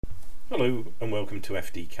Hello and welcome to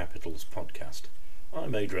FD Capital's podcast.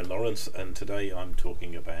 I'm Adrian Lawrence and today I'm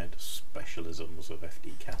talking about specialisms of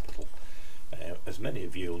FD Capital. As many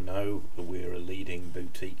of you will know, we're a leading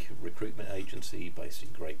boutique recruitment agency based in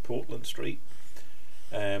Great Portland Street,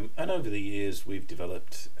 and over the years we've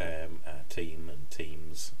developed our team and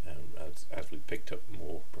teams. As we've picked up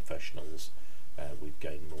more professionals, we've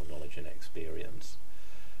gained more knowledge and experience.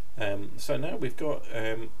 So now we've got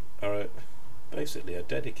basically a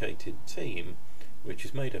dedicated team which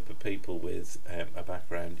is made up of people with a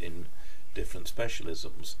background in different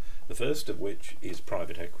specialisms. The first of which is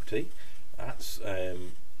private equity. That's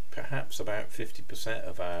perhaps about 50%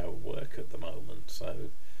 of our work at the moment,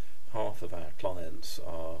 so half of our clients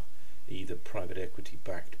are either private equity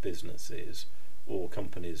backed businesses or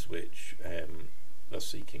companies which are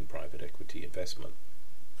seeking private equity investment,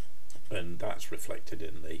 and that's reflected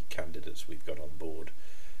in the candidates we've got on board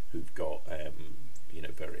who've got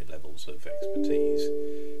varying levels of expertise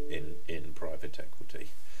in private equity.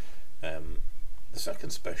 The second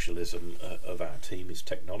specialism of our team is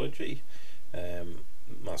technology.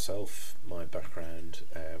 My background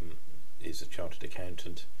is a chartered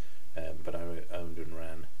accountant, but I owned and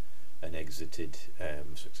ran and exited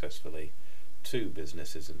successfully two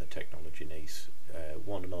businesses in the technology niche,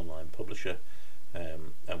 one an online publisher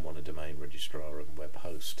and one a domain registrar and web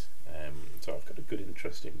host. So I've got a good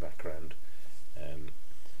interesting background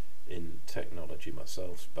in technology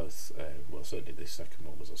myself, both certainly the second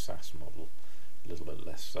one was a SaaS model, a little bit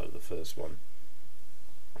less so the first one,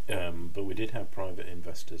 but we did have private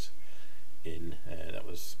investors in, that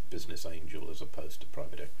was business angel as opposed to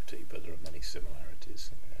private equity, but there are many similarities.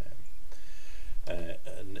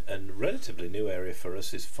 And relatively new area for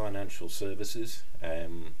us is financial services.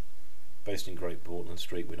 Based in Great Portland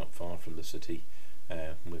Street, we're not far from the city.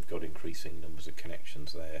 We've got increasing numbers of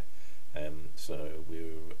connections there, so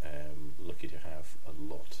we're lucky to have a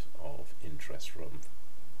lot of interest from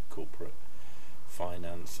corporate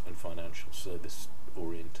finance and financial service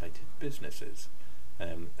orientated businesses,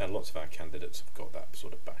 and lots of our candidates have got that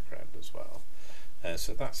sort of background as well.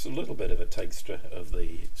 So that's a little bit of a taster of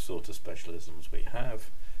the sort of specialisms we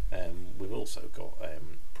have. We've also got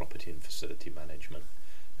property and facility management.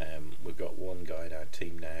 We've got one guy in our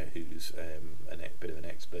team now who's a bit of an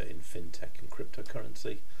expert in fintech and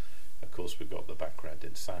cryptocurrency. Of course, we've got the background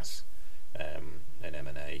in SaaS and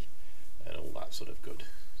M&A and all that sort of good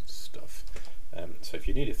stuff. So if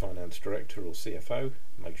you need a finance director or CFO,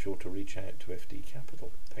 make sure to reach out to FD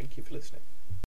Capital. Thank you for listening.